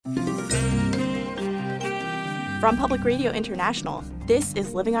From Public Radio International, this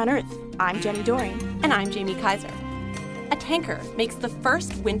is Living on Earth. I'm Jenny Doring. And I'm Jamie Kaiser. A tanker makes the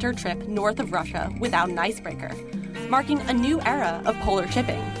first winter trip north of Russia without an icebreaker, marking a new era of polar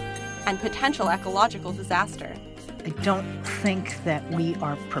shipping and potential ecological disaster. I don't think that we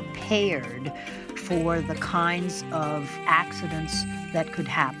are prepared for the kinds of accidents that could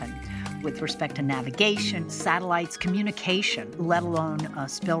happen with respect to navigation, satellites, communication, let alone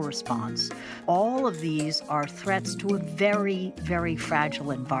spill response. All of these are threats to a very, very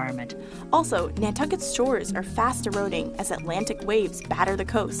fragile environment. Also, Nantucket's shores are fast eroding as Atlantic waves batter the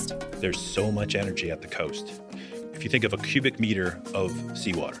coast. There's so much energy at the coast. If you think of a cubic meter of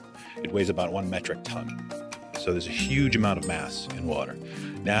seawater, it weighs about 1 metric ton. So there's a huge amount of mass in water.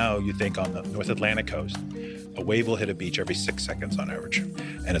 Now you think on the North Atlantic coast, a wave will hit a beach every 6 seconds on average,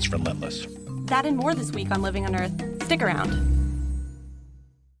 and it's relentless. That and more this week on Living on Earth. Stick around.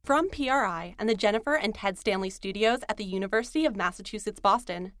 From PRI and the Jennifer and Ted Stanley Studios at the University of Massachusetts,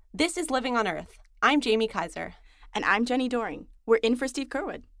 Boston, this is Living on Earth. I'm Jamie Kaiser. And I'm Jenny Doring. We're in for Steve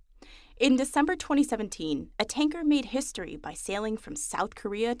Curwood. In December 2017, a tanker made history by sailing from South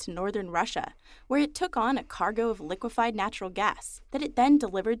Korea to northern Russia, where it took on a cargo of liquefied natural gas that it then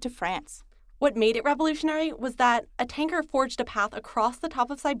delivered to France. What made it revolutionary was that a tanker forged a path across the top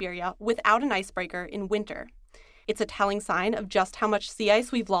of Siberia without an icebreaker in winter. It's a telling sign of just how much sea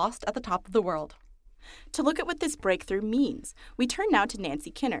ice we've lost at the top of the world. To look at what this breakthrough means, we turn now to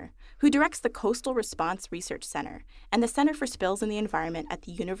Nancy Kinner, who directs the Coastal Response Research Center and the Center for Spills in the Environment at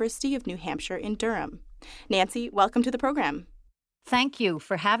the University of New Hampshire in Durham. Nancy, welcome to the program. Thank you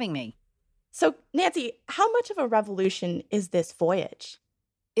for having me. So, Nancy, how much of a revolution is this voyage?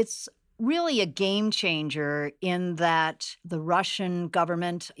 It's really a game changer in that the Russian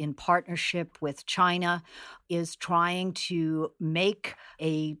government, in partnership with China, is trying to make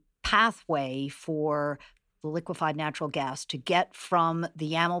a pathway for the liquefied natural gas to get from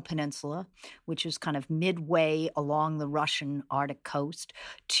the Yamal Peninsula, which is kind of midway along the Russian Arctic coast,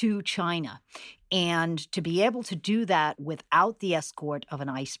 to China. And to be able to do that without the escort of an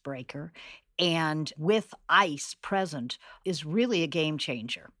icebreaker and with ice present is really a game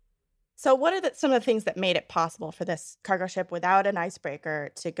changer. So what are some of the things that made it possible for this cargo ship without an icebreaker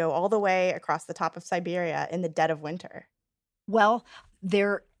to go all the way across the top of Siberia in the dead of winter? Well,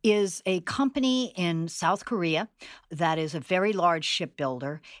 there is a company in South Korea that is a very large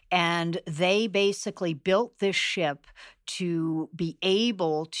shipbuilder, and they basically built this ship to be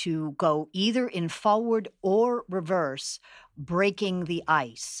able to go either in forward or reverse, breaking the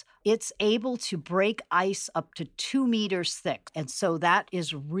ice. It's able to break ice up to 2 meters thick, and so that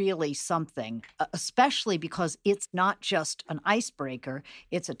is really something, especially because it's not just an icebreaker,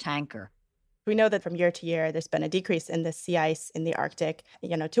 it's a tanker. We know that from year to year, there's been a decrease in the sea ice in the Arctic.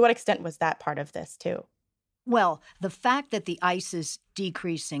 To what extent was that part of this, too? Well, the fact that the ice is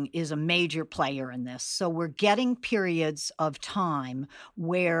decreasing is a major player in this. So we're getting periods of time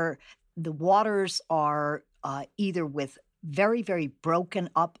where the waters are either with very, very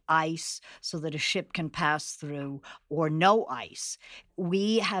broken up ice so that a ship can pass through, or no ice.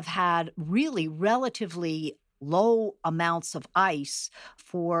 We have had really relatively low amounts of ice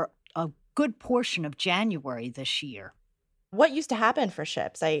for a good portion of January this year. What used to happen for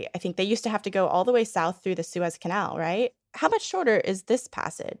ships? I think they used to have to go all the way south through the Suez Canal, right? How much shorter is this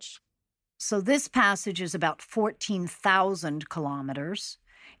passage? So this passage is about 14,000 kilometers,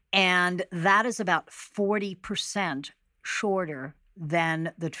 and that is about 40% shorter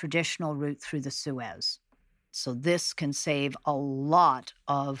than the traditional route through the Suez. So this can save a lot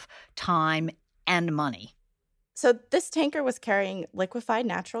of time and money. So this tanker was carrying liquefied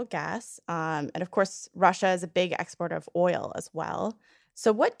natural gas, and of course, Russia is a big exporter of oil as well.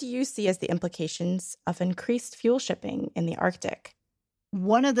 So what do you see as the implications of increased fuel shipping in the Arctic?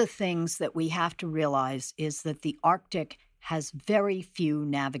 One of the things that we have to realize is that the Arctic has very few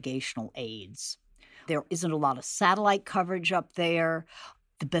navigational aids. There isn't a lot of satellite coverage up there.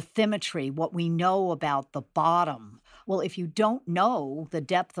 The bathymetry, what we know about the bottom. Well, if you don't know the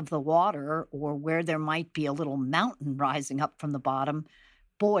depth of the water or where there might be a little mountain rising up from the bottom,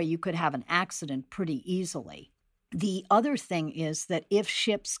 boy, you could have an accident pretty easily. The other thing is that if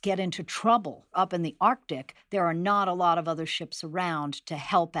ships get into trouble up in the Arctic, there are not a lot of other ships around to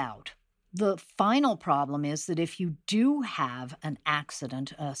help out. The final problem is that if you do have an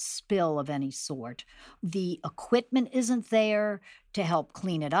accident, a spill of any sort, the equipment isn't there to help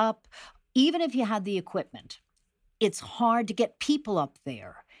clean it up. Even if you had the equipment, it's hard to get people up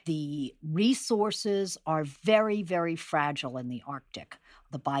there. The resources are very, very fragile in the Arctic.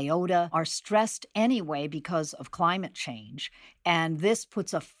 The biota are stressed anyway because of climate change, and this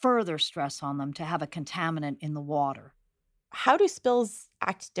puts a further stress on them to have a contaminant in the water. How do spills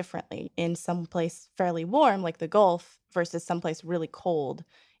act differently in some place fairly warm, like the Gulf, versus someplace really cold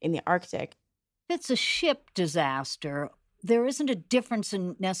in the Arctic? If it's a ship disaster, there isn't a difference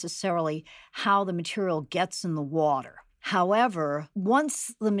in necessarily how the material gets in the water. However,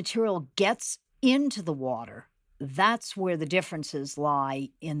 once the material gets into the water, that's where the differences lie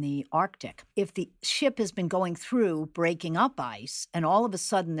in the Arctic. If the ship has been going through breaking up ice and all of a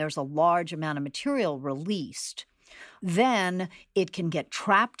sudden there's a large amount of material released, then it can get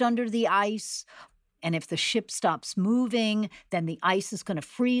trapped under the ice. And if the ship stops moving, then the ice is going to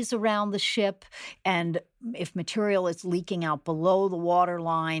freeze around the ship. And if material is leaking out below the water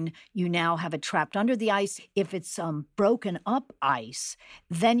line, you now have it trapped under the ice. If it's broken up ice,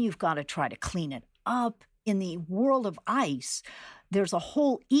 then you've got to try to clean it up. In the world of ice, there's a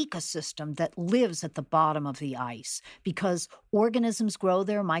whole ecosystem that lives at the bottom of the ice because organisms grow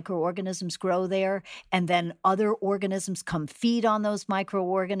there, microorganisms grow there, and then other organisms come feed on those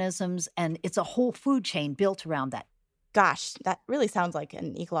microorganisms, and it's a whole food chain built around that. Gosh, that really sounds like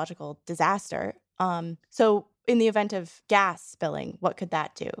an ecological disaster. So in the event of gas spilling, what could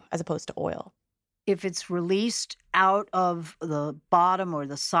that do as opposed to oil? If it's released out of the bottom or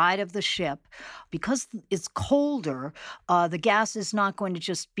the side of the ship, because it's colder, the gas is not going to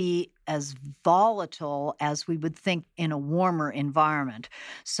just be as volatile as we would think in a warmer environment.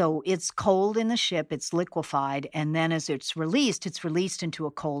 So it's cold in the ship, it's liquefied, and then as it's released into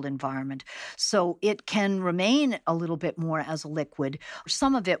a cold environment. So it can remain a little bit more as a liquid.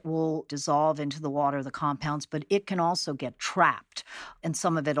 Some of it will dissolve into the water, the compounds, but it can also get trapped. And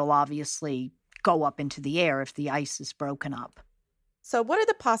some of it will obviously go up into the air if the ice is broken up. So what are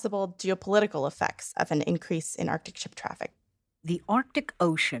the possible geopolitical effects of an increase in Arctic ship traffic? The Arctic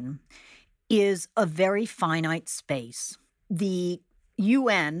Ocean is a very finite space. The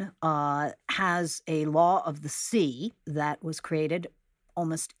UN has a law of the sea that was created.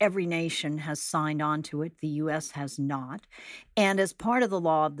 Almost every nation has signed on to it. The U.S. has not. And as part of the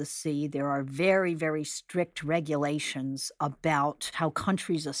law of the sea, there are very, very strict regulations about how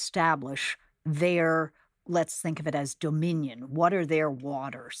countries establish their, let's think of it as dominion. What are their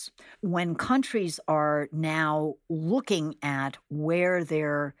waters? When countries are now looking at where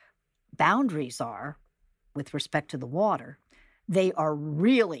their boundaries are with respect to the water, they are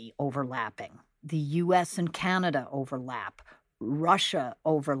really overlapping. The U.S. and Canada overlap. Russia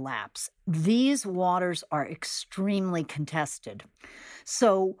overlaps. These waters are extremely contested.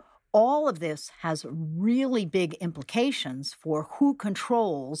 So all of this has really big implications for who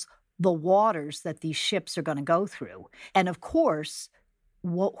controls the waters that these ships are going to go through. And of course,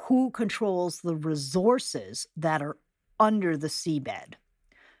 who controls the resources that are under the seabed.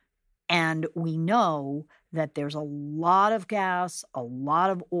 And we know that there's a lot of gas, a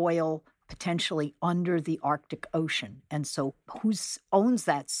lot of oil, potentially under the Arctic Ocean. And so who owns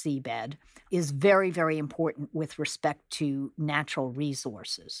that seabed is very, very important with respect to natural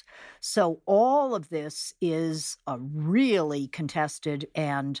resources. So all of this is really contested,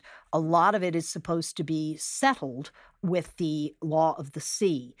 and a lot of it is supposed to be settled with the law of the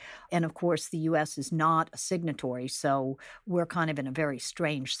sea. And of course, the U.S. is not a signatory, so we're kind of in a very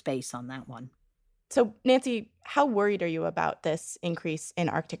strange space on that one. So, Nancy, how worried are you about this increase in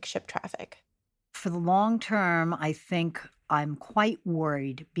Arctic ship traffic? For the long term, I think I'm quite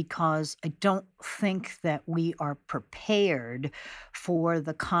worried because I don't think that we are prepared for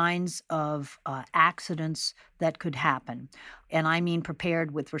the kinds of accidents that could happen. And I mean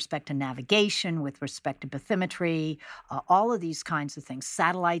prepared with respect to navigation, with respect to bathymetry, all of these kinds of things,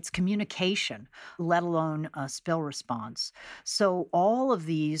 satellites, communication, let alone spill response. So all of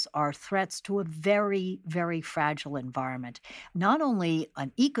these are threats to a very, very fragile environment, not only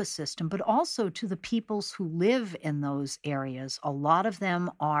an ecosystem, but also to the peoples who live in those areas. A lot of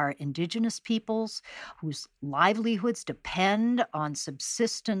them are indigenous peoples whose livelihoods depend on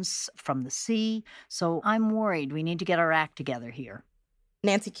subsistence from the sea. So I'm worried. We need to get our act together here.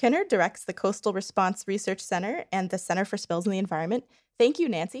 Nancy Kinner directs the Coastal Response Research Center and the Center for Spills in the Environment. Thank you,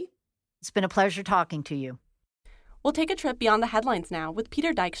 Nancy. It's been a pleasure talking to you. We'll take a trip beyond the headlines now with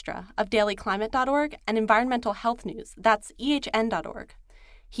Peter Dykstra of dailyclimate.org and Environmental Health News, that's ehn.org.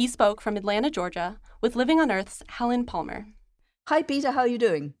 He spoke from Atlanta, Georgia, with Living on Earth's Helen Palmer. Hi, Peter. How are you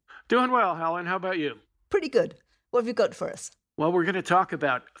doing? Doing well, Helen. How about you? Pretty good. What have you got for us? Well, we're going to talk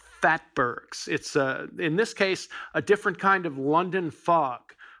about fatbergs. It's, in this case, a different kind of London fog.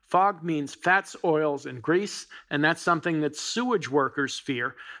 Fog means fats, oils, and grease, and that's something that sewage workers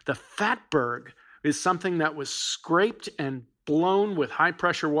fear. The fatberg is something that was scraped and blown with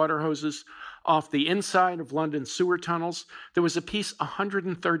high-pressure water hoses off the inside of London's sewer tunnels. There was a piece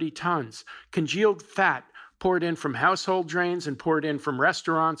 130 tons, congealed fat poured in from household drains and poured in from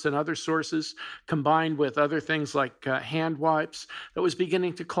restaurants and other sources, combined with other things like hand wipes, that was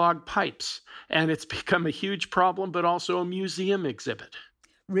beginning to clog pipes. And it's become a huge problem, but also a museum exhibit.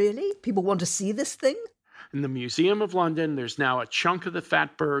 Really? People want to see this thing? In the Museum of London, there's now a chunk of the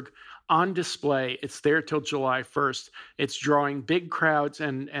Fatberg on display. It's there till July 1st. It's drawing big crowds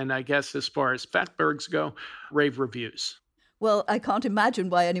and I guess as far as Fatbergs go, rave reviews. Well, I can't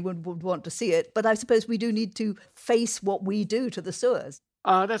imagine why anyone would want to see it, but I suppose we do need to face what we do to the sewers.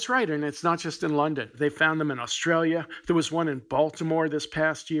 That's right, and it's not just in London. They found them in Australia. There was one in Baltimore this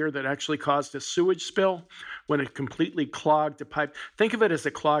past year that actually caused a sewage spill when it completely clogged a pipe. Think of it as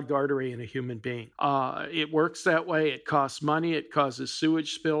a clogged artery in a human being. It works that way. It costs money. It causes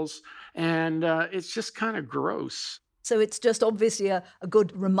sewage spills, and it's just kind of gross. So it's just obviously a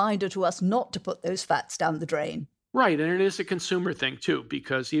good reminder to us not to put those fats down the drain. Right, and it is a consumer thing too,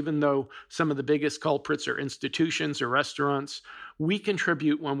 because even though some of the biggest culprits are institutions or restaurants, we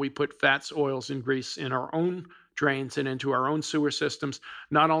contribute when we put fats, oils, and grease in our own drains and into our own sewer systems,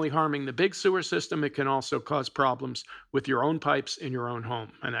 not only harming the big sewer system, it can also cause problems with your own pipes in your own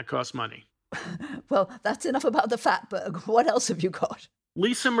home, and that costs money. Well, that's enough about the Fatberg. What else have you got?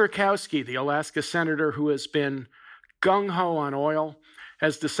 Lisa Murkowski, the Alaska senator who has been gung-ho on oil,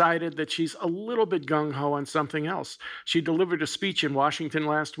 has decided that she's a little bit gung-ho on something else. She delivered a speech in Washington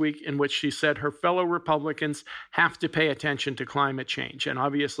last week in which she said her fellow Republicans have to pay attention to climate change. And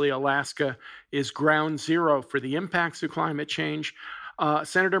obviously, Alaska is ground zero for the impacts of climate change.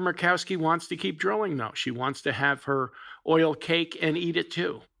 Senator Murkowski wants to keep drilling, though. She wants to have her oil cake and eat it,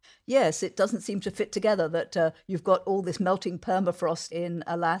 too. Yes, it doesn't seem to fit together that you've got all this melting permafrost in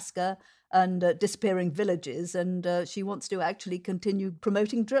Alaska and disappearing villages, and she wants to actually continue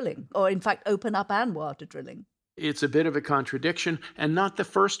promoting drilling, or in fact open up ANWR to drilling. It's a bit of a contradiction, and not the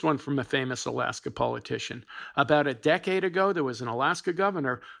first one from a famous Alaska politician. About a decade ago, there was an Alaska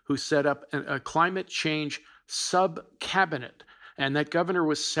governor who set up a climate change sub-cabinet, and that governor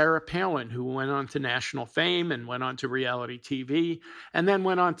was Sarah Palin, who went on to national fame and went on to reality TV, and then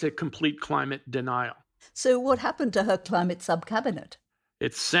went on to complete climate denial. So what happened to her climate sub-cabinet?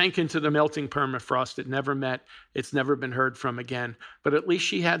 It sank into the melting permafrost. It never met. It's never been heard from again. But at least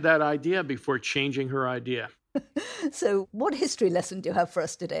she had that idea before changing her idea. So what history lesson do you have for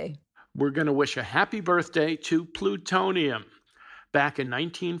us today? We're going to wish a happy birthday to plutonium. Back in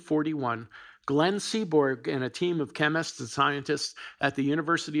 1941, Glenn Seaborg and a team of chemists and scientists at the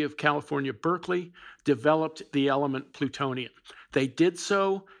University of California, Berkeley, developed the element plutonium. They did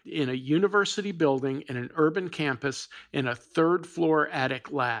so in a university building in an urban campus in a third-floor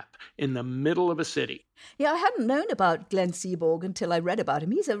attic lab in the middle of a city. Yeah, I hadn't known about Glenn Seaborg until I read about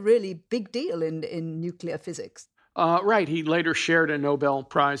him. He's a really big deal in nuclear physics. Right. He later shared a Nobel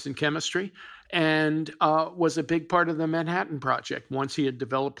Prize in chemistry and was a big part of the Manhattan Project. Once he had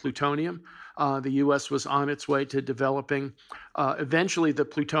developed plutonium, the U.S. was on its way to developing eventually the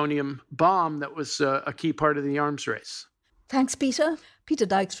plutonium bomb that was a key part of the arms race. Thanks, Peter. Peter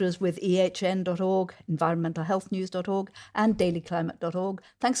Dykstra is with ehn.org, environmentalhealthnews.org, and dailyclimate.org.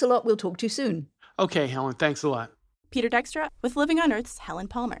 Thanks a lot. We'll talk to you soon. Okay, Helen. Thanks a lot. Peter Dykstra with Living on Earth's Helen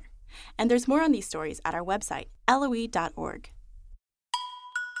Palmer. And there's more on these stories at our website, loe.org.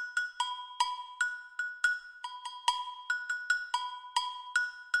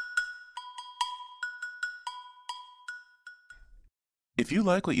 If you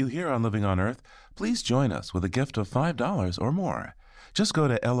like what you hear on Living on Earth, please join us with a gift of $5 or more. Just go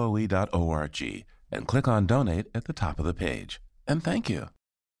to loe.org and click on Donate at the top of the page. And thank you.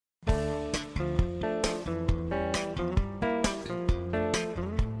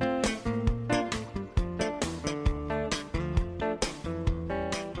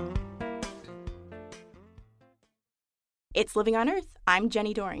 It's Living on Earth. I'm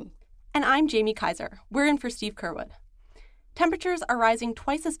Jenny Doring. And I'm Jamie Kaiser. We're in for Steve Curwood. Temperatures are rising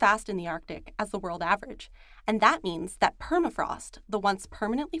twice as fast in the Arctic as the world average, and that means that permafrost, the once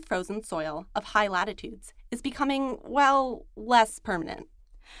permanently frozen soil of high latitudes, is becoming, well, less permanent.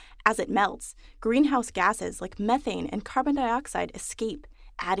 As it melts, greenhouse gases like methane and carbon dioxide escape,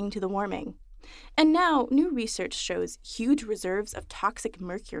 adding to the warming. And now, new research shows huge reserves of toxic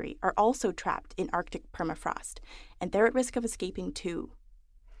mercury are also trapped in Arctic permafrost, and they're at risk of escaping too.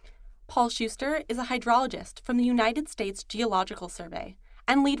 Paul Schuster is a hydrologist from the United States Geological Survey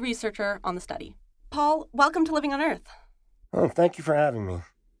and lead researcher on the study. Paul, welcome to Living on Earth. Oh, thank you for having me.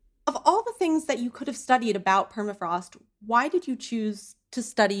 Of all the things that you could have studied about permafrost, why did you choose to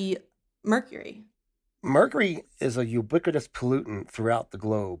study mercury? Mercury is a ubiquitous pollutant throughout the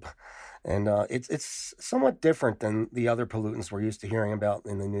globe. And it's somewhat different than the other pollutants we're used to hearing about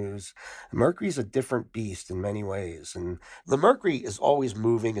in the news. Mercury is a different beast in many ways. And the mercury is always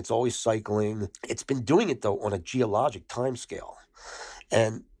moving, it's always cycling. It's been doing it, though, on a geologic timescale.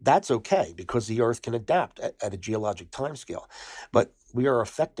 And that's okay because the Earth can adapt at a geologic timescale. But we are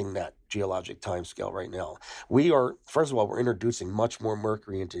affecting that geologic timescale right now. First of all, we're introducing much more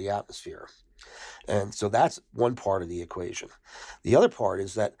mercury into the atmosphere. And so that's one part of the equation. The other part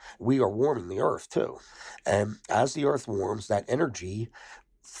is that we are warming the Earth too. And as the Earth warms, that energy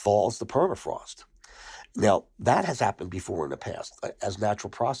thaws the permafrost. Now, that has happened before in the past as natural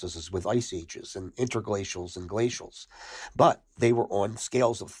processes with ice ages and interglacials and glacials. But they were on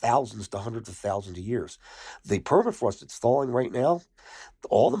scales of thousands to hundreds of thousands of years. The permafrost that's thawing right now,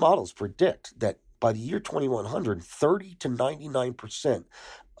 all the models predict that by the year 2100, 30 to 99%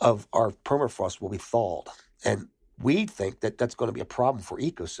 of our permafrost will be thawed. And we think that that's going to be a problem for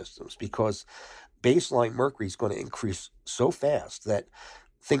ecosystems because baseline mercury is going to increase so fast that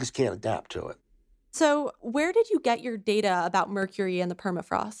things can't adapt to it. So where did you get your data about mercury and the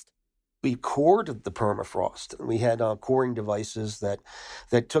permafrost? We cored the permafrost. We had coring devices that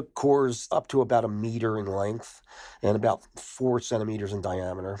took cores up to about 1 meter in length and about 4 centimeters in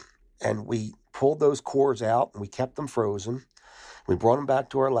diameter. And we pulled those cores out and we kept them frozen. We brought them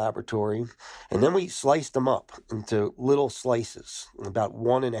back to our laboratory, and then we sliced them up into little slices, about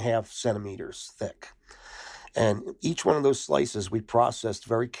 1.5 centimeters thick. And each one of those slices we processed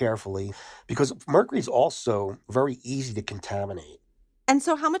very carefully because mercury is also very easy to contaminate. And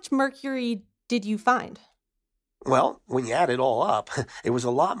so how much mercury did you find? Well, when you add it all up, it was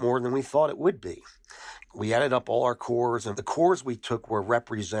a lot more than we thought it would be. We added up all our cores, and the cores we took were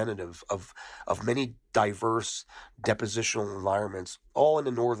representative of many diverse depositional environments, all in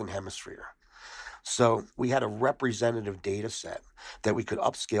the Northern Hemisphere. So we had a representative data set that we could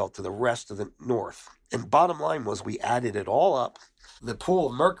upscale to the rest of the North. And bottom line was we added it all up. The pool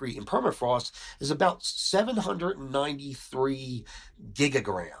of mercury in permafrost is about 793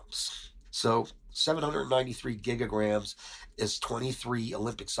 gigagrams. So 793 gigagrams is 23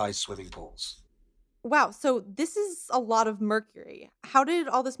 Olympic-sized swimming pools. Wow, so this is a lot of mercury. How did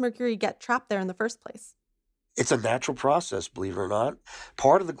all this mercury get trapped there in the first place? It's a natural process, believe it or not.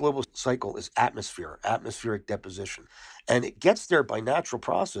 Part of the global cycle is atmospheric deposition. And it gets there by natural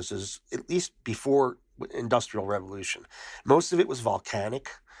processes, at least before Industrial Revolution. Most of it was volcanic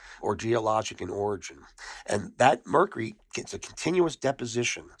or geologic in origin. And that mercury gets a continuous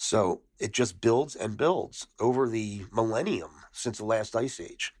deposition. So it just builds and builds over the millennium since the last ice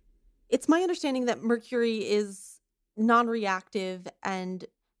age. It's my understanding that mercury is non-reactive and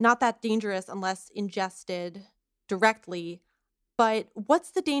not that dangerous unless ingested directly. But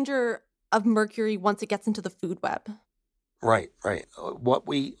what's the danger of mercury once it gets into the food web? Right. What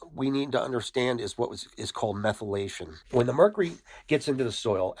we need to understand is what is called methylation. When the mercury gets into the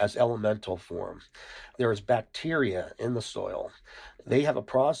soil as elemental form, there is bacteria in the soil. They have a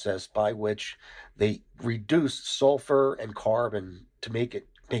process by which they reduce sulfur and carbon to make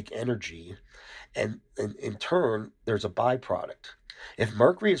energy, and in turn, there's a byproduct. If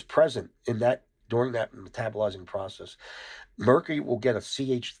mercury is present during that metabolizing process, mercury will get a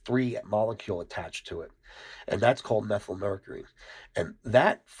CH3 molecule attached to it, and that's called methylmercury. And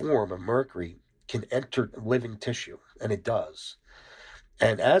that form of mercury can enter living tissue, and it does.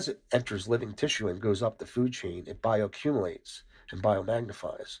 And as it enters living tissue and goes up the food chain, it bioaccumulates and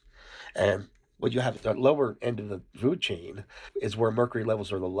biomagnifies. And what you have at the lower end of the food chain is where mercury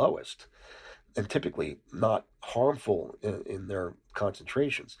levels are the lowest and typically not harmful in their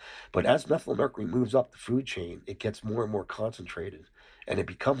concentrations. But as methylmercury moves up the food chain, it gets more and more concentrated and it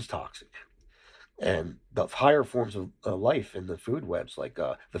becomes toxic. And the higher forms of life in the food webs, like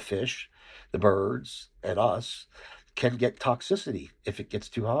the fish, the birds, and us, can get toxicity if it gets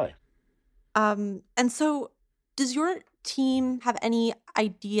too high. And so does your team have any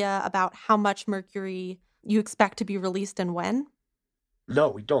idea about how much mercury you expect to be released and when? No,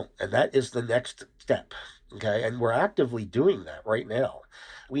 we don't. And that is the next step. Okay. And we're actively doing that right now.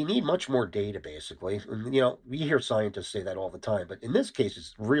 We need much more data, basically. And, we hear scientists say that all the time, but in this case,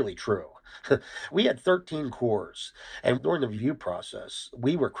 it's really true. We had 13 cores. And during the review process,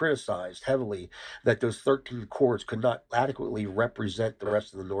 we were criticized heavily that those 13 cores could not adequately represent the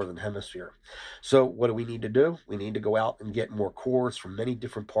rest of the Northern Hemisphere. So what do we need to do? We need to go out and get more cores from many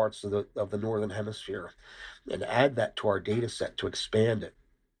different parts of the Northern Hemisphere and add that to our data set to expand it.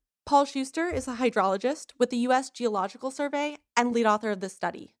 Paul Schuster is a hydrologist with the U.S. Geological Survey and lead author of this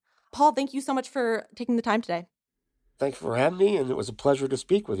study. Paul, thank you so much for taking the time today. Thanks for having me, and it was a pleasure to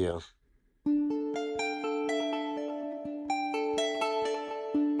speak with you.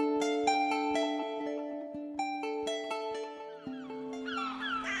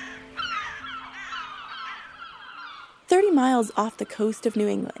 30 miles off the coast of New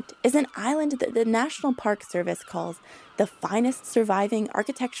England is an island that the National Park Service calls the finest surviving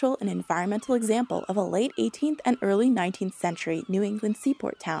architectural and environmental example of a late 18th and early 19th century New England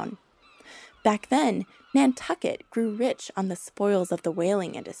seaport town. Back then, Nantucket grew rich on the spoils of the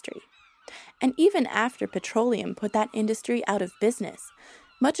whaling industry. And even after petroleum put that industry out of business,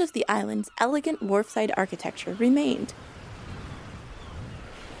 much of the island's elegant wharfside architecture remained.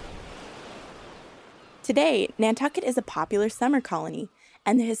 Today, Nantucket is a popular summer colony,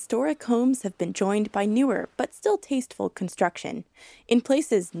 and the historic homes have been joined by newer but still tasteful construction in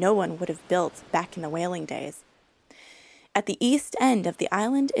places no one would have built back in the whaling days. At the east end of the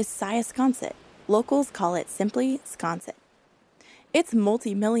island is Siasconset. Locals call it simply Sconset. Its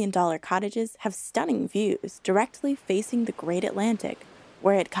multi-million-dollar cottages have stunning views directly facing the great Atlantic,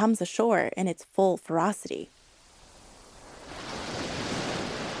 where it comes ashore in its full ferocity.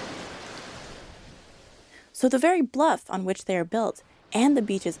 So the very bluff on which they are built and the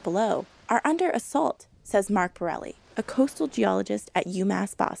beaches below are under assault, says Mark Borelli, a coastal geologist at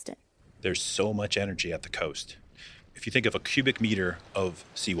UMass Boston. There's so much energy at the coast. If you think of a cubic meter of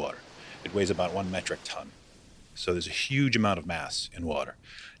seawater, it weighs about 1 metric ton. So there's a huge amount of mass in water.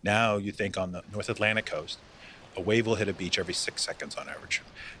 Now you think on the North Atlantic coast, a wave will hit a beach every 6 seconds on average,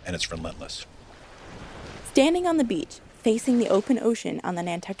 and it's relentless. Standing on the beach, facing the open ocean on the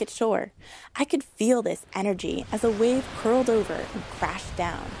Nantucket shore, I could feel this energy as a wave curled over and crashed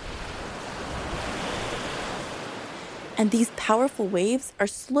down. And these powerful waves are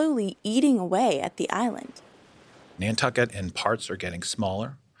slowly eating away at the island. Nantucket and parts are getting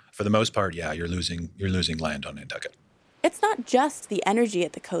smaller. For the most part, yeah, you're losing land on Nantucket. It's not just the energy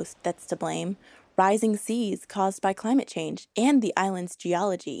at the coast that's to blame. Rising seas caused by climate change and the island's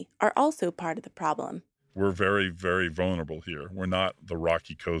geology are also part of the problem. We're very, very vulnerable here. We're not the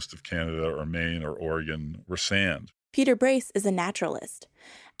rocky coast of Canada or Maine or Oregon. We're sand. Peter Brace is a naturalist.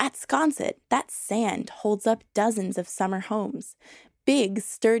 At Sconset, that sand holds up dozens of summer homes, big,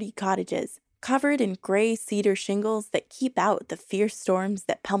 sturdy cottages covered in gray cedar shingles that keep out the fierce storms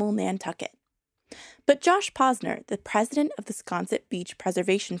that pummel Nantucket. But Josh Posner, the president of the Sconset Beach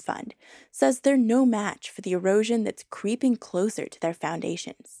Preservation Fund, says they're no match for the erosion that's creeping closer to their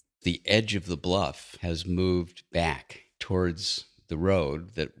foundations. The edge of the bluff has moved back towards the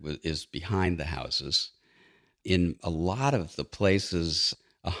road that is behind the houses. In a lot of the places,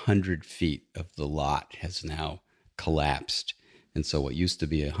 100 feet of the lot has now collapsed. And so what used to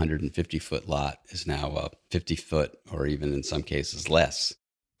be a 150-foot lot is now a 50-foot or even in some cases less.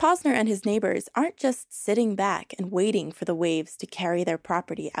 Posner and his neighbors aren't just sitting back and waiting for the waves to carry their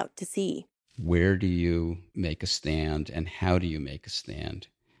property out to sea. Where do you make a stand and how do you make a stand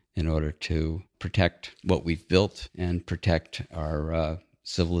in order to protect what we've built and protect our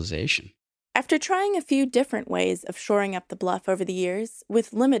civilization? After trying a few different ways of shoring up the bluff over the years,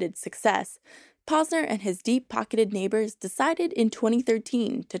 with limited success, Posner and his deep-pocketed neighbors decided in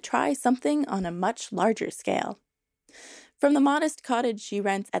 2013 to try something on a much larger scale. From the modest cottage she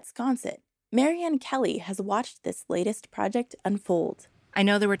rents at Sconset, Marianne Kelly has watched this latest project unfold. I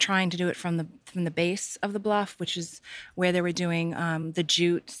know they were trying to do it from the base of the bluff, which is where they were doing the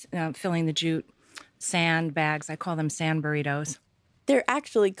jute, filling the jute sand bags. I call them sand burritos. They're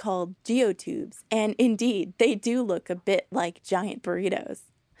actually called geotubes, and indeed, they do look a bit like giant burritos.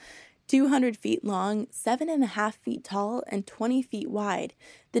 200 feet long, 7.5 feet tall, and 20 feet wide,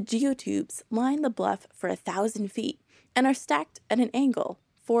 the geotubes line the bluff for 1,000 feet and are stacked at an angle,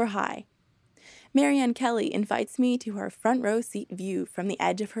 4 high. Marianne Kelly invites me to her front row seat view from the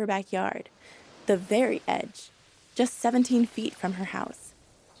edge of her backyard, the very edge, just 17 feet from her house.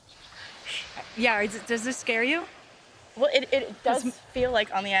 Yeah, does this scare you? Well, it does feel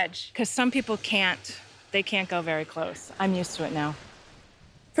like on the edge. Because some people can't go very close. I'm used to it now.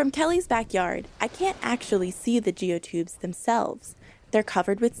 From Kelly's backyard, I can't actually see the geotubes themselves. They're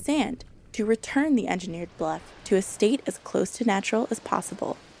covered with sand to return the engineered bluff to a state as close to natural as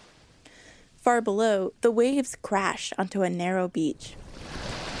possible. Far below, the waves crash onto a narrow beach.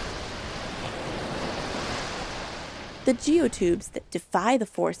 The geotubes that defy the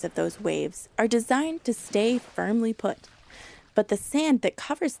force of those waves are designed to stay firmly put, but the sand that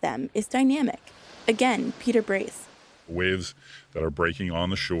covers them is dynamic. Again, Peter Brace. Waves that are breaking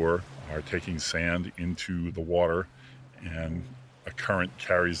on the shore are taking sand into the water, and a current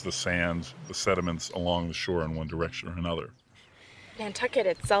carries the sand, the sediments along the shore in one direction or another. Nantucket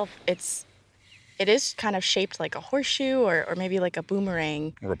itself, it is kind of shaped like a horseshoe or maybe like a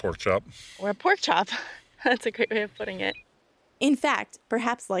boomerang. Or a pork chop. Or a pork chop. That's a great way of putting it. In fact,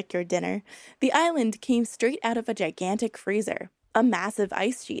 perhaps like your dinner, the island came straight out of a gigantic freezer. a massive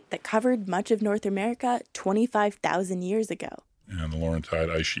ice sheet that covered much of North America 25,000 years ago. And the Laurentide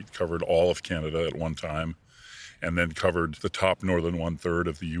ice sheet covered all of Canada at one time, and then covered the top northern one-third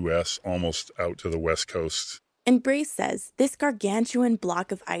of the U.S. almost out to the west coast. And Brace says this gargantuan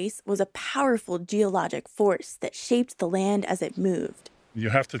block of ice was a powerful geologic force that shaped the land as it moved. You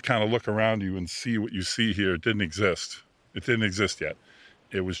have to kind of look around you and see what you see here. It didn't exist. It didn't exist yet.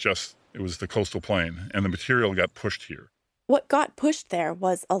 It was the coastal plain, and the material got pushed here. What got pushed there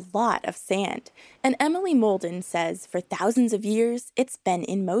was a lot of sand, and Emily Molden says for thousands of years it's been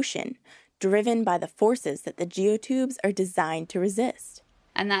in motion, driven by the forces that the geotubes are designed to resist.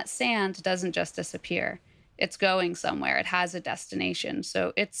 And that sand doesn't just disappear. It's going somewhere. It has a destination.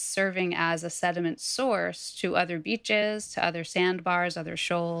 So it's serving as a sediment source to other beaches, to other sandbars, other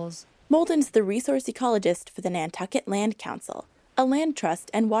shoals. Molden's the resource ecologist for the Nantucket Land Council, a land trust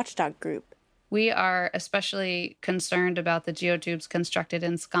and watchdog group. We are especially concerned about the geotubes constructed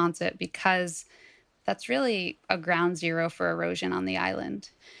in Sconset because that's really a ground zero for erosion on the island.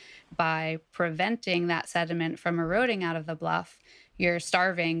 By preventing that sediment from eroding out of the bluff, you're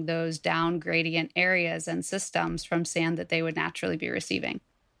starving those down gradient areas and systems from sand that they would naturally be receiving.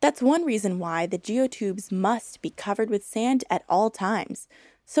 That's one reason why the geotubes must be covered with sand at all times,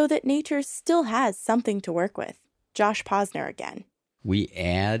 so that nature still has something to work with. Josh Posner again. We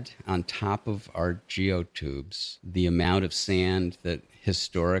add on top of our geotubes the amount of sand that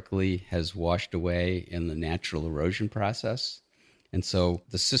historically has washed away in the natural erosion process. And so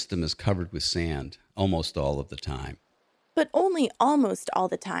the system is covered with sand almost all of the time. But only almost all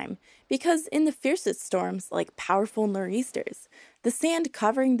the time, because in the fiercest storms, like powerful nor'easters, the sand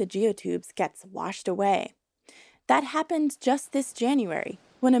covering the geotubes gets washed away. That happened just this January,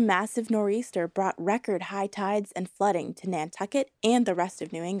 when a massive nor'easter brought record high tides and flooding to Nantucket and the rest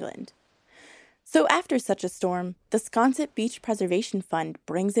of New England. So after such a storm, the Sconset Beach Preservation Fund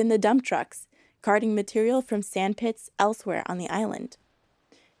brings in the dump trucks, carting material from sand pits elsewhere on the island.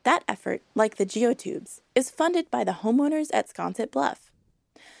 That effort, like the geotubes, is funded by the homeowners at Sconset Bluff.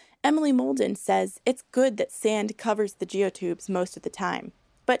 Emily Molden says it's good that sand covers the geotubes most of the time,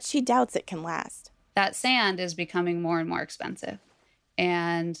 but she doubts it can last. That sand is becoming more and more expensive.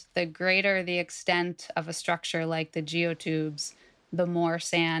 And the greater the extent of a structure like the geotubes, the more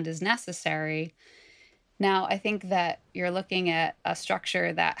sand is necessary. Now, I think that you're looking at a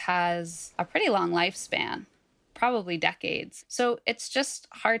structure that has a pretty long lifespan, probably decades. So it's just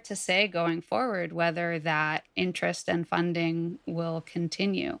hard to say going forward whether that interest and funding will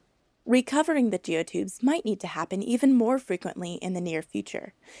continue. Recovering the geotubes might need to happen even more frequently in the near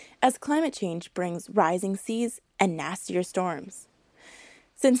future, as climate change brings rising seas and nastier storms.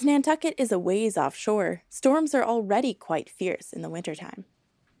 Since Nantucket is a ways offshore, storms are already quite fierce in the wintertime.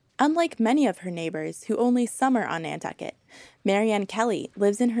 Unlike many of her neighbors who only summer on Nantucket, Marianne Kelly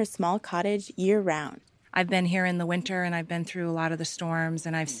lives in her small cottage year-round. I've been here in the winter, and I've been through a lot of the storms,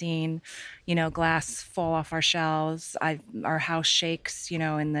 and I've seen, glass fall off our shelves. Our house shakes,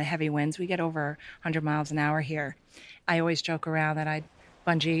 in the heavy winds. We get over 100 miles an hour here. I always joke around that I'd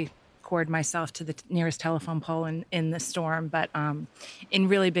bungee cord myself to the nearest telephone pole in the storm, but in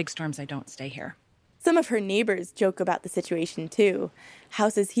really big storms, I don't stay here. Some of her neighbors joke about the situation, too.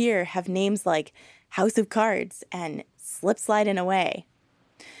 Houses here have names like House of Cards and Slip Sliding Away.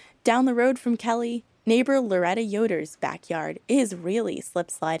 Down the road from Kelly, neighbor Loretta Yoder's backyard is really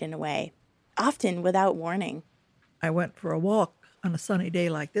slip-sliding away, often without warning. I went for a walk on a sunny day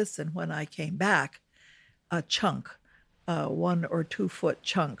like this, and when I came back, a chunk, a 1 or 2 foot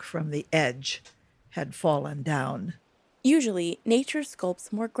chunk from the edge had fallen down. Usually, nature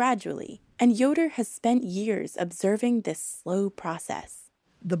sculpts more gradually, and Yoder has spent years observing this slow process.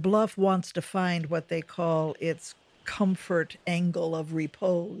 The bluff wants to find what they call its comfort angle of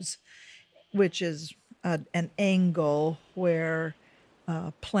repose, which is an angle where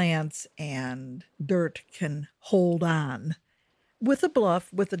plants and dirt can hold on. With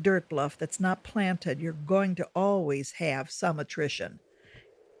a dirt bluff that's not planted, you're going to always have some attrition.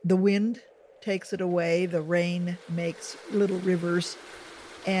 The wind takes it away, the rain makes little rivers,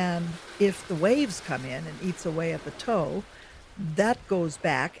 and if the waves come in and eats away at the toe, that goes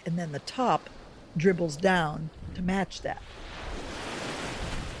back, and then the top dribbles down to match that.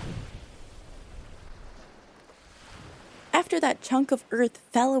 After that chunk of earth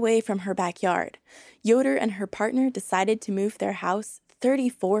fell away from her backyard, Yoder and her partner decided to move their house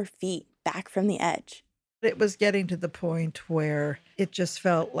 34 feet back from the edge. It was getting to the point where it just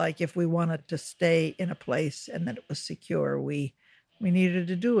felt like if we wanted to stay in a place and that it was secure, we needed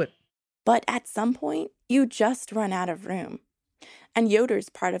to do it. But at some point, you just run out of room. And Yoder's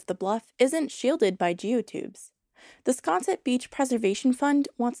part of the bluff isn't shielded by geotubes. The Sconset Beach Preservation Fund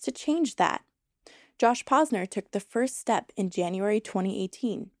wants to change that. Josh Posner took the first step in January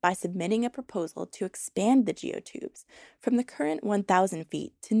 2018 by submitting a proposal to expand the geotubes from the current 1,000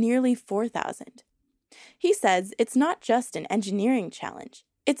 feet to nearly 4,000. He says it's not just an engineering challenge,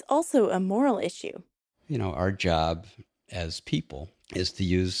 it's also a moral issue. Our job as people is to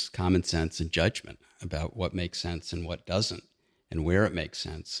use common sense and judgment about what makes sense and what doesn't, and where it makes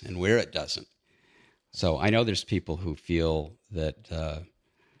sense and where it doesn't. So I know there's people who feel that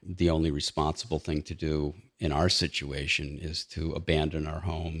the only responsible thing to do in our situation is to abandon our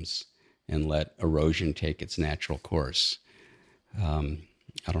homes and let erosion take its natural course.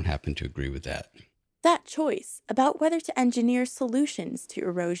 I don't happen to agree with that. That choice about whether to engineer solutions to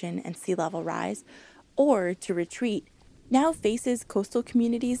erosion and sea level rise or to retreat now faces coastal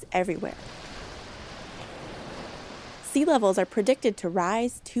communities everywhere. Sea levels are predicted to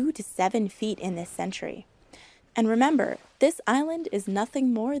rise 2 to 7 feet in this century. And remember, this island is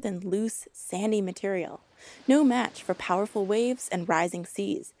nothing more than loose, sandy material, no match for powerful waves and rising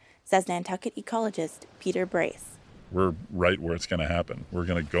seas, says Nantucket ecologist Peter Brace. We're right where it's going to happen. We're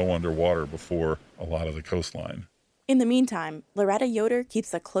going to go underwater before a lot of the coastline. In the meantime, Loretta Yoder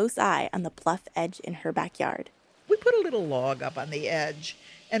keeps a close eye on the bluff edge in her backyard. We put a little log up on the edge,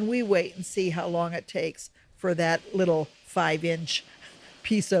 and we wait and see how long it takes for that little 5-inch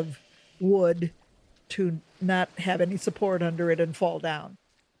piece of wood to not have any support under it and fall down.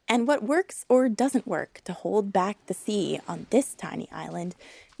 And what works or doesn't work to hold back the sea on this tiny island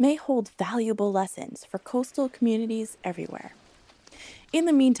may hold valuable lessons for coastal communities everywhere. In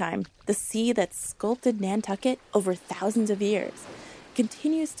the meantime, the sea that's sculpted Nantucket over thousands of years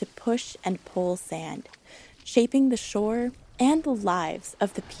continues to push and pull sand, shaping the shore and the lives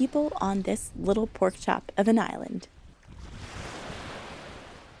of the people on this little pork chop of an island.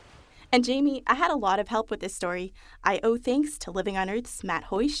 And Jamie, I had a lot of help with this story. I owe thanks to Living on Earth's Matt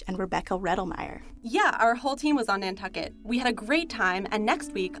Hoish and Rebecca Redelmeyer. Yeah, our whole team was on Nantucket. We had a great time, and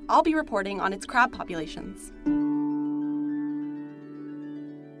next week I'll be reporting on its crab populations.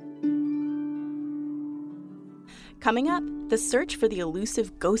 Coming up, the search for the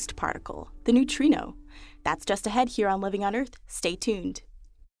elusive ghost particle, the neutrino. That's just ahead here on Living on Earth. Stay tuned.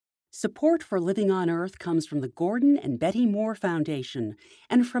 Support for Living on Earth comes from the Gordon and Betty Moore Foundation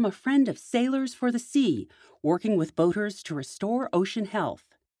and from a friend of Sailors for the Sea, working with boaters to restore ocean health.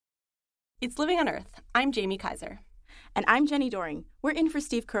 It's Living on Earth. I'm Jamie Kaiser. And I'm Jenny Doring. We're in for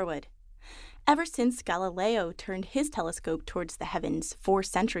Steve Curwood. Ever since Galileo turned his telescope towards the heavens 4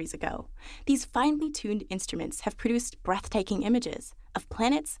 centuries ago, these finely tuned instruments have produced breathtaking images of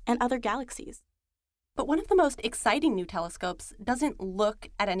planets and other galaxies. But one of the most exciting new telescopes doesn't look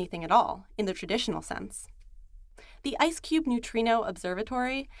at anything at all, in the traditional sense. The IceCube Neutrino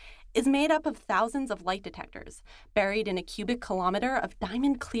Observatory is made up of thousands of light detectors, buried in a cubic kilometer of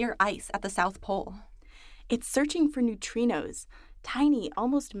diamond-clear ice at the South Pole. It's searching for neutrinos, tiny,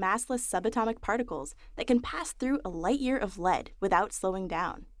 almost massless subatomic particles that can pass through a light year of lead without slowing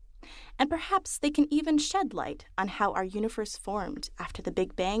down. And perhaps they can even shed light on how our universe formed after the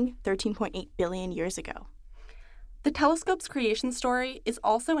Big Bang 13.8 billion years ago. The telescope's creation story is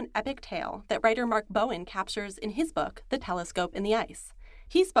also an epic tale that writer Mark Bowen captures in his book, The Telescope in the Ice.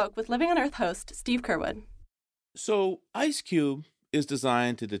 He spoke with Living on Earth host Steve Curwood. So IceCube is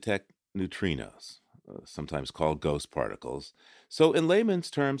designed to detect neutrinos, sometimes called ghost particles. So in layman's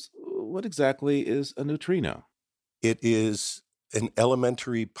terms, what exactly is a neutrino? It is an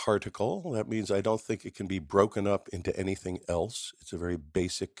elementary particle. That means I don't think it can be broken up into anything else. It's a very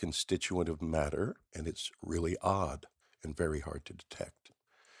basic constituent of matter, and it's really odd and very hard to detect.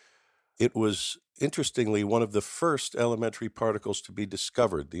 It was, interestingly, one of the first elementary particles to be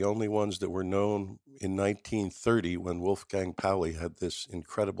discovered, the only ones that were known in 1930 when Wolfgang Pauli had this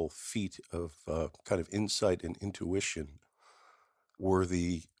incredible feat of kind of insight and intuition, were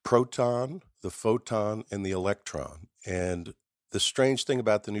the proton, the photon, and the electron. And the strange thing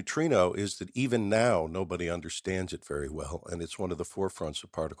about the neutrino is that even now, nobody understands it very well, and it's one of the forefronts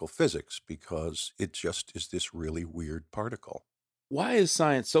of particle physics because it just is this really weird particle. Why is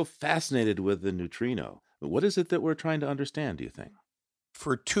science so fascinated with the neutrino? What is it that we're trying to understand, do you think?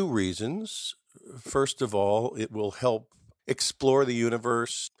 For 2 reasons. First of all, it will help explore the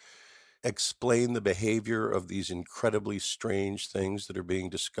universe, explain the behavior of these incredibly strange things that are being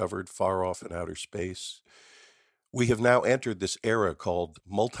discovered far off in outer space. We have now entered this era called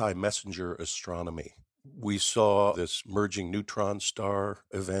multi-messenger astronomy. We saw this merging neutron star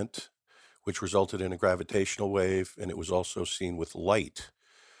event, which resulted in a gravitational wave, and it was also seen with light.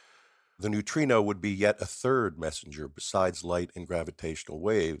 The neutrino would be yet a third messenger besides light and gravitational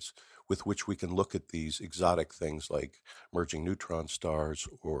waves, with which we can look at these exotic things like merging neutron stars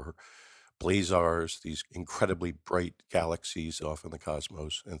or blazars, these incredibly bright galaxies off in the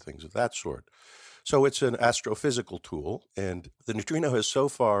cosmos and things of that sort. So it's an astrophysical tool, and the neutrino has so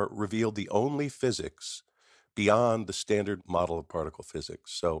far revealed the only physics beyond the standard model of particle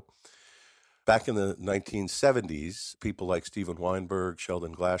physics. So back in the 1970s, people like Steven Weinberg,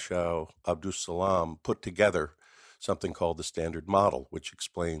 Sheldon Glashow, Abdus Salam put together something called the Standard Model, which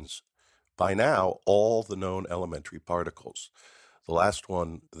explains by now all the known elementary particles. The last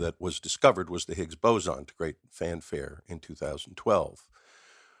one that was discovered was the Higgs boson, to great fanfare in 2012.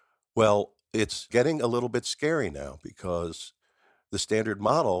 Well, it's getting a little bit scary now because the Standard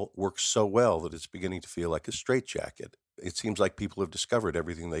Model works so well that it's beginning to feel like a straitjacket. It seems like people have discovered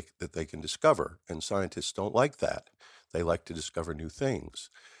everything that they can discover, and scientists don't like that. They like to discover new things.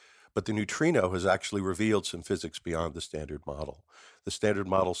 But the neutrino has actually revealed some physics beyond the Standard Model. The Standard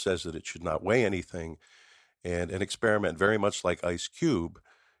Model says that it should not weigh anything, and an experiment very much like IceCube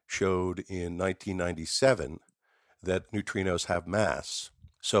showed in 1997 that neutrinos have mass.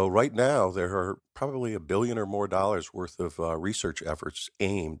 So right now, there are probably $1 billion or more worth of research efforts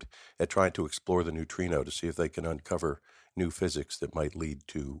aimed at trying to explore the neutrino to see if they can uncover new physics that might lead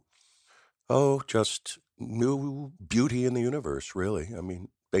to, just new beauty in the universe, really. I mean,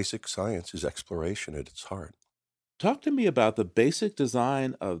 basic science is exploration at its heart. Talk to me about the basic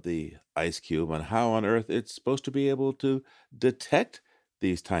design of the ice cube and how on Earth it's supposed to be able to detect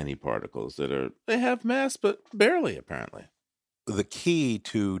these tiny particles they have mass, but barely, apparently. The key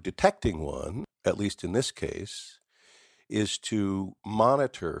to detecting one, at least in this case, is to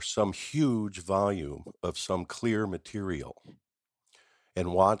monitor some huge volume of some clear material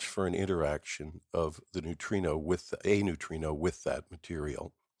and watch for an interaction of the neutrino with a neutrino with that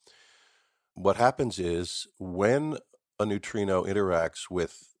material. What happens is when a neutrino interacts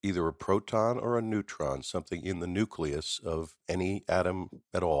with either a proton or a neutron, something in the nucleus of any atom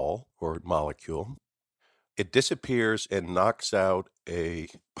at all or molecule, it disappears and knocks out a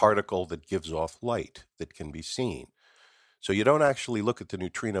particle that gives off light that can be seen. So you don't actually look at the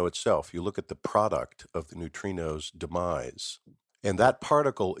neutrino itself. You look at the product of the neutrino's demise. And that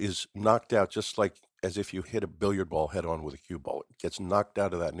particle is knocked out just like as if you hit a billiard ball head on with a cue ball. It gets knocked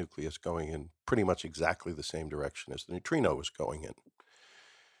out of that nucleus going in pretty much exactly the same direction as the neutrino was going in.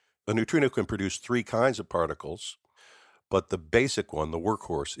 A neutrino can produce 3 kinds of particles, but the basic one, the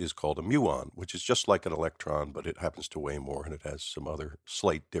workhorse, is called a muon, which is just like an electron, but it happens to weigh more and it has some other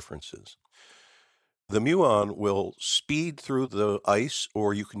slight differences. The muon will speed through the ice,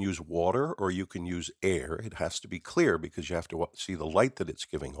 or you can use water, or you can use air. It has to be clear because you have to see the light that it's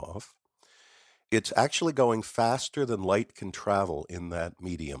giving off. It's actually going faster than light can travel in that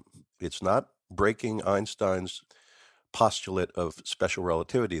medium. It's not breaking Einstein's postulate of special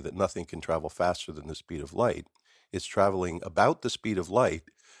relativity that nothing can travel faster than the speed of light. It's traveling about the speed of light,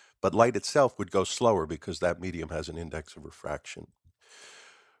 but light itself would go slower because that medium has an index of refraction.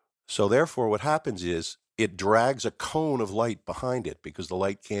 So therefore, what happens is it drags a cone of light behind it because the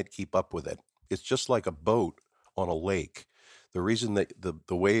light can't keep up with it. It's just like a boat on a lake. The reason that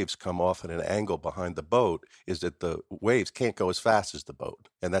the waves come off at an angle behind the boat is that the waves can't go as fast as the boat.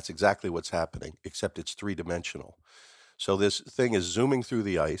 And that's exactly what's happening, except it's 3-dimensional. So this thing is zooming through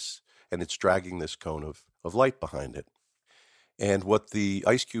the ice, and it's dragging this cone of light behind it. And what the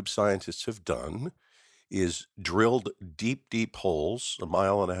IceCube scientists have done is drilled deep, deep holes, 1.5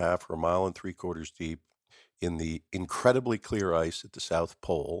 miles or 1.75 miles deep, in the incredibly clear ice at the South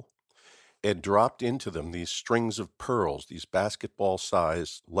Pole, and dropped into them these strings of pearls, these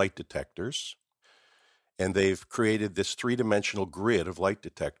basketball-sized light detectors, and they've created this 3-dimensional grid of light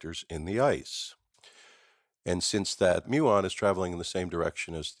detectors in the ice. And since that muon is traveling in the same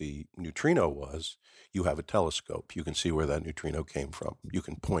direction as the neutrino was, you have a telescope. You can see where that neutrino came from. You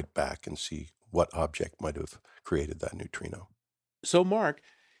can point back and see what object might have created that neutrino. So, Mark,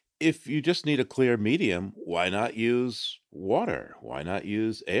 if you just need a clear medium, why not use water? Why not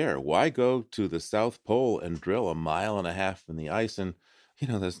use air? Why go to the South Pole and drill 1.5 miles in the ice? And,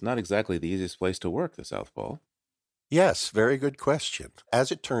 that's not exactly the easiest place to work, the South Pole. Yes, very good question. As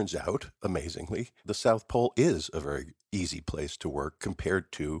it turns out, amazingly, the South Pole is a very easy place to work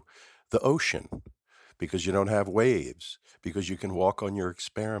compared to the ocean because you don't have waves, because you can walk on your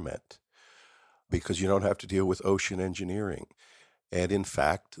experiment, because you don't have to deal with ocean engineering. And in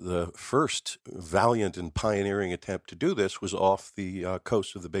fact, the first valiant and pioneering attempt to do this was off the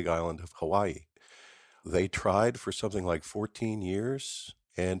coast of the big island of Hawaii. They tried for something like 14 years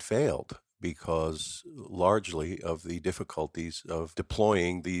and failed because largely of the difficulties of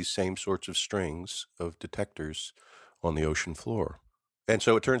deploying these same sorts of strings of detectors on the ocean floor. And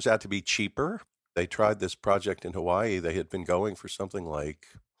so it turns out to be cheaper. They tried this project in Hawaii. They had been going for something like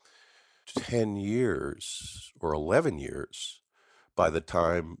 10 years or 11 years by the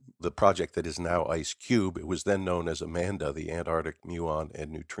time the project that is now IceCube, it was then known as AMANDA, the Antarctic Muon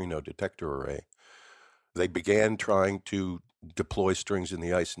and Neutrino Detector Array. They began trying to deploy strings in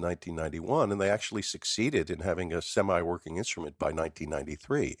the ice in 1991, and they actually succeeded in having a semi-working instrument by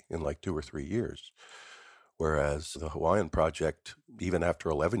 1993 in like 2 or 3 years. Whereas the Hawaiian project, even after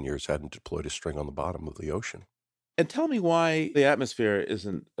 11 years, hadn't deployed a string on the bottom of the ocean. And tell me why the atmosphere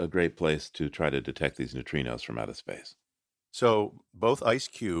isn't a great place to try to detect these neutrinos from outer space. So both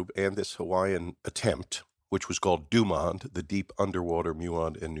IceCube and this Hawaiian attempt, which was called DUMOND, the Deep Underwater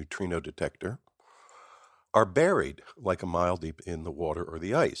Muon and Neutrino Detector, are buried like a mile deep in the water or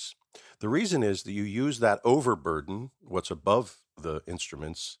the ice. The reason is that you use that overburden, what's above the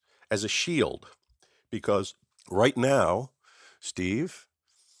instruments, as a shield. Because right now, Steve,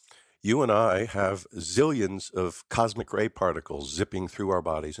 you and I have zillions of cosmic ray particles zipping through our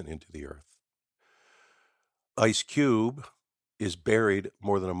bodies and into the Earth. IceCube is buried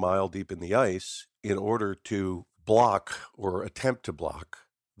more than a mile deep in the ice in order to block or attempt to block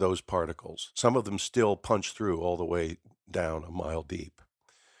those particles. Some of them still punch through all the way down a mile deep.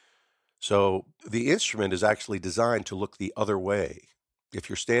 So the instrument is actually designed to look the other way. If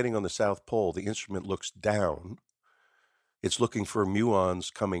you're standing on the South Pole, the instrument looks down. It's looking for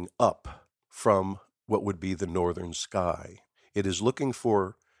muons coming up from what would be the northern sky. It is looking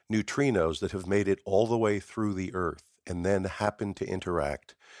for neutrinos that have made it all the way through the Earth and then happen to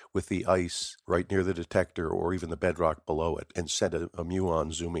interact with the ice right near the detector or even the bedrock below it and send a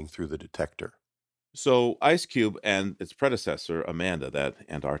muon zooming through the detector. So IceCube and its predecessor, AMANDA, that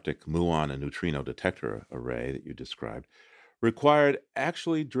Antarctic Muon and Neutrino Detector Array that you described, required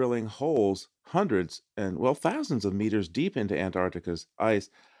actually drilling holes hundreds and, well, thousands of meters deep into Antarctica's ice.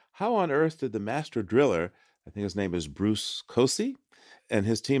 How on earth did the master driller, I think his name is Bruce Cosey, and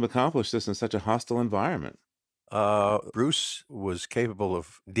his team accomplish this in such a hostile environment? Bruce was capable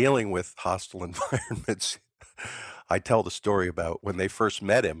of dealing with hostile environments. I tell the story about when they first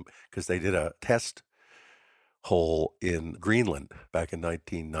met him because they did a test hole in Greenland back in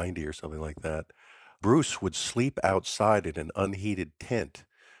 1990 or something like that. Bruce would sleep outside in an unheated tent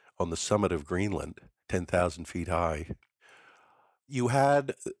on the summit of Greenland, 10,000 feet high. You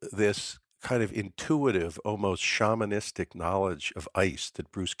had this kind of intuitive, almost shamanistic knowledge of ice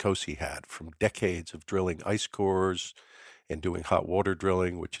that Bruce Cosey had from decades of drilling ice cores and doing hot water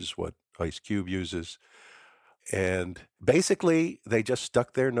drilling, which is what IceCube uses. And basically, they just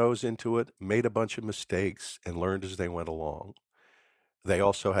stuck their nose into it, made a bunch of mistakes, and learned as they went along. They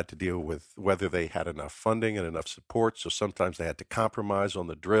also had to deal with whether they had enough funding and enough support. So sometimes they had to compromise on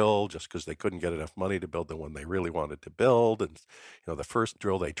the drill just because they couldn't get enough money to build the one they really wanted to build. And, the first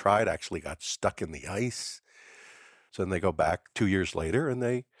drill they tried actually got stuck in the ice. So then they go back 2 years later and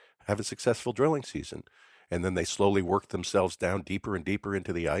they have a successful drilling season. And then they slowly work themselves down deeper and deeper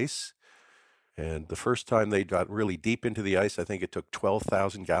into the ice. And the first time they got really deep into the ice, I think it took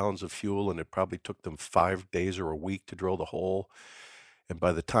 12,000 gallons of fuel, and it probably took them 5 days or a week to drill the hole. And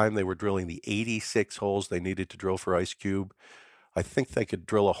by the time they were drilling the 86 holes they needed to drill for IceCube, I think they could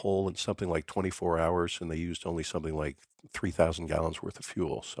drill a hole in something like 24 hours, and they used only something like 3,000 gallons worth of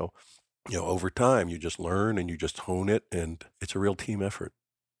fuel. So, over time, you just learn and you just hone it, and it's a real team effort.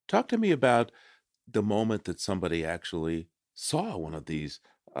 Talk to me about the moment that somebody actually saw one of these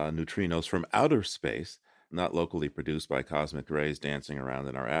neutrinos from outer space, not locally produced by cosmic rays dancing around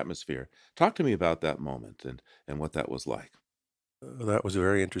in our atmosphere. Talk to me about that moment and what that was like. That was a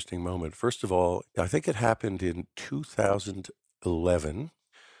very interesting moment. First of all, I think it happened in 2011.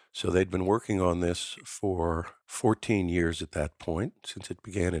 So they'd been working on this for 14 years at that point, since it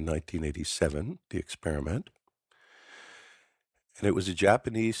began in 1987, the experiment. And it was a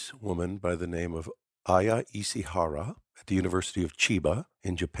Japanese woman by the name of Aya Ishihara at the University of Chiba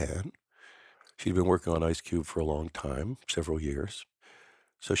in Japan. She'd been working on IceCube for a long time, several years.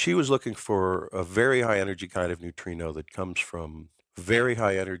 So she was looking for a very high energy kind of neutrino that comes from very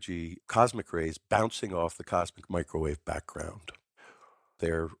high energy cosmic rays bouncing off the cosmic microwave background.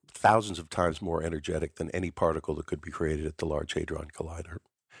 They're thousands of times more energetic than any particle that could be created at the Large Hadron Collider.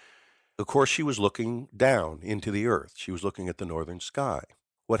 Of course, she was looking down into the Earth. She was looking at the northern sky.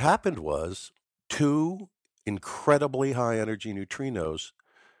 What happened was 2 incredibly high energy neutrinos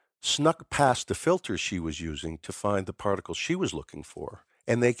snuck past the filters she was using to find the particles she was looking for.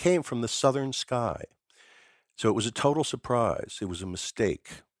 And they came from the southern sky. So it was a total surprise. It was a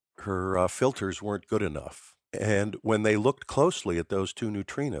mistake. Her filters weren't good enough. And when they looked closely at those 2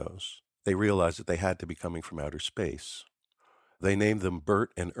 neutrinos, they realized that they had to be coming from outer space. They named them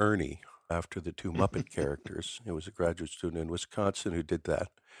Bert and Ernie after the two Muppet characters. It was a graduate student in Wisconsin who did that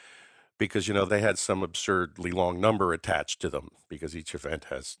because, they had some absurdly long number attached to them because each event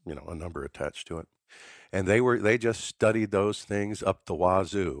has, a number attached to it. And they just studied those things up the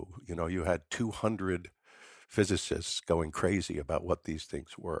wazoo. You had 200 physicists going crazy about what these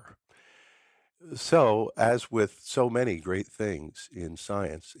things were. So, as with so many great things in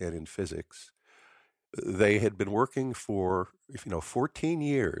science and in physics, they had been working for, 14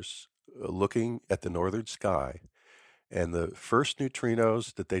 years looking at the northern sky, and the first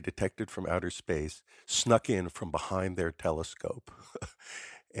neutrinos that they detected from outer space snuck in from behind their telescope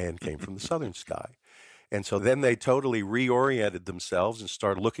and came from the southern sky. And so then they totally reoriented themselves and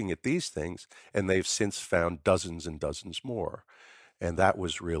started looking at these things, and they've since found dozens and dozens more. And that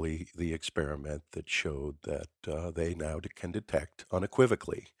was really the experiment that showed that they now can detect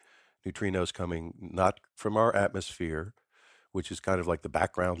unequivocally neutrinos coming not from our atmosphere, which is kind of like the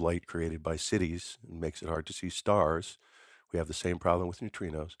background light created by cities and makes it hard to see stars. We have the same problem with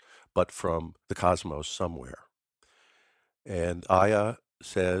neutrinos, but from the cosmos somewhere. And Aya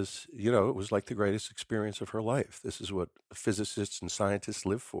says, it was like the greatest experience of her life. This is what physicists and scientists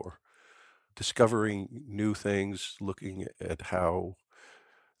live for. Discovering new things, looking at how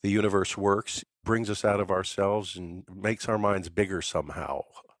the universe works, brings us out of ourselves and makes our minds bigger somehow.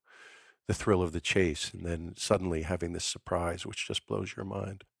 The thrill of the chase, and then suddenly having this surprise, which just blows your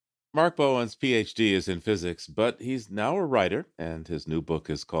mind. Mark Bowen's PhD is in physics, but he's now a writer, and his new book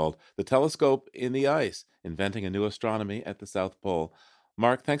is called The Telescope in the Ice, Inventing a New Astronomy at the South Pole.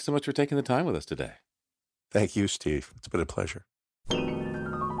 Mark, thanks so much for taking the time with us today. Thank you, Steve. It's been a pleasure.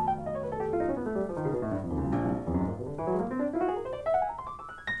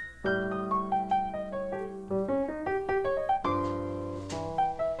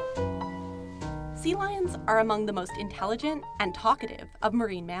 Sea lions are among the most intelligent and talkative of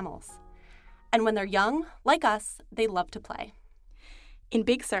marine mammals. And when they're young, like us, they love to play. In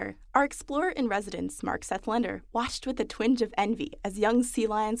Big Sur, our explorer-in-residence, Mark Seth Lender, watched with a twinge of envy as young sea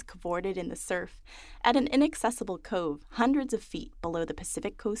lions cavorted in the surf at an inaccessible cove hundreds of feet below the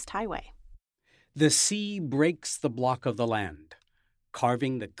Pacific Coast Highway. The sea breaks the block of the land,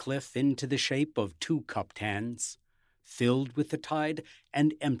 carving the cliff into the shape of two cupped hands, filled with the tide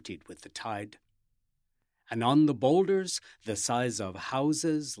and emptied with the tide. And on the boulders, the size of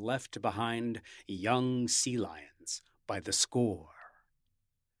houses left behind, young sea lions by the score.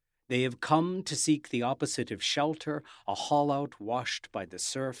 They have come to seek the opposite of shelter, a haul-out washed by the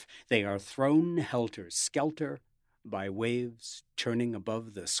surf. They are thrown helter-skelter by waves churning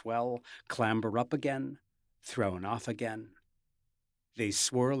above the swell, clamber up again, thrown off again. They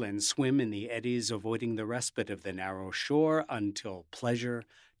swirl and swim in the eddies, avoiding the respite of the narrow shore until pleasure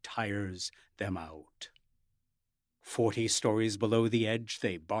tires them out. 40 stories below the edge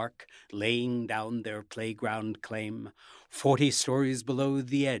they bark, laying down their playground claim. 40 stories below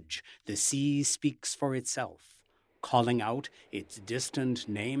the edge, the sea speaks for itself, calling out its distant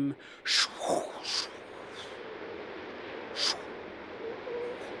name.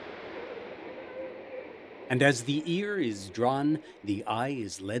 And as the ear is drawn, the eye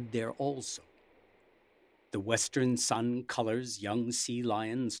is led there also. The western sun colors young sea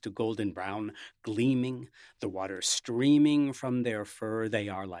lions to golden brown, gleaming, the water streaming from their fur. They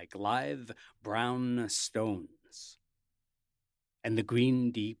are like live brown stones. And the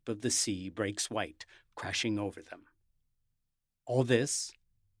green deep of the sea breaks white, crashing over them. All this,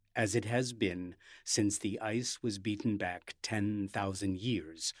 as it has been since the ice was beaten back 10,000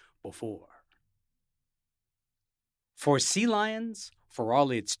 years before. For sea lions, for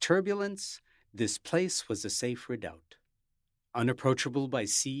all its turbulence, this place was a safe redoubt, unapproachable by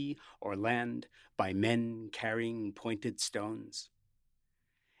sea or land, by men carrying pointed stones.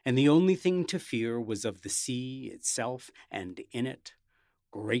 And the only thing to fear was of the sea itself, and in it,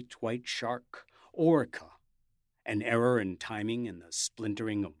 great white shark, orca, an error in timing and the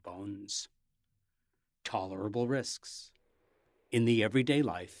splintering of bones. Tolerable risks in the everyday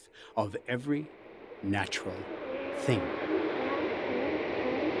life of every natural thing.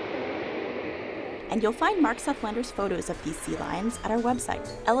 And you'll find Mark Seth Lender's photos of these sea lions at our website,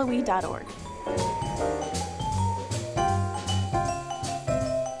 LOE.org.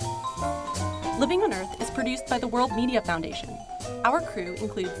 Living on Earth is produced by the World Media Foundation. Our crew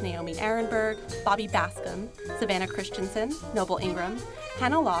includes Naomi Ehrenberg, Bobby Bascom, Savannah Christensen, Noble Ingram,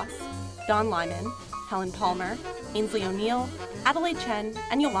 Hannah Loss, Don Lyman, Helen Palmer, Ainsley O'Neill, Adelaide Chen,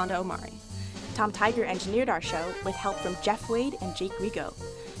 and Yolanda Omari. Tom Tiger engineered our show with help from Jeff Wade and Jake Rigo.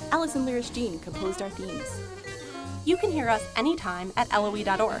 Allison Lirish-Jean composed our themes. You can hear us anytime at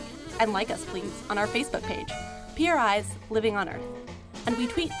LOE.org, and like us, please, on our Facebook page. PRI's Living on Earth. And we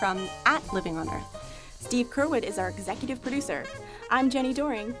tweet from @LivingOnEarth. Steve Curwood is our executive producer. I'm Jenny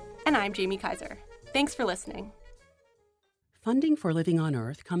Doring. And I'm Jamie Kaiser. Thanks for listening. Funding for Living on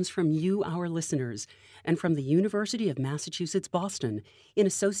Earth comes from you, our listeners, and from the University of Massachusetts Boston, in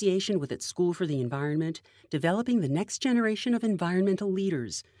association with its School for the Environment, developing the next generation of environmental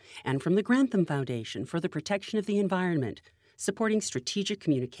leaders, and from the Grantham Foundation for the Protection of the Environment, supporting strategic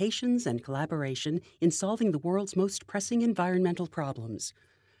communications and collaboration in solving the world's most pressing environmental problems.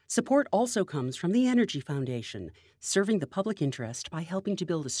 Support also comes from the Energy Foundation, serving the public interest by helping to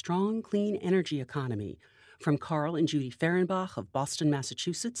build a strong, clean energy economy, from Carl and Judy Fehrenbach of Boston,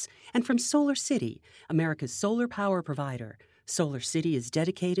 Massachusetts, and from Solar City, America's solar power provider. Solar City is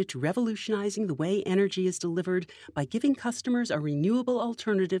dedicated to revolutionizing the way energy is delivered by giving customers a renewable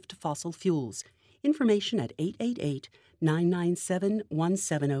alternative to fossil fuels. Information at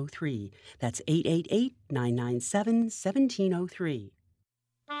 888-997-1703. That's 888-997-1703.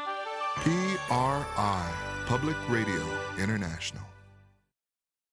 PRI, Public Radio International.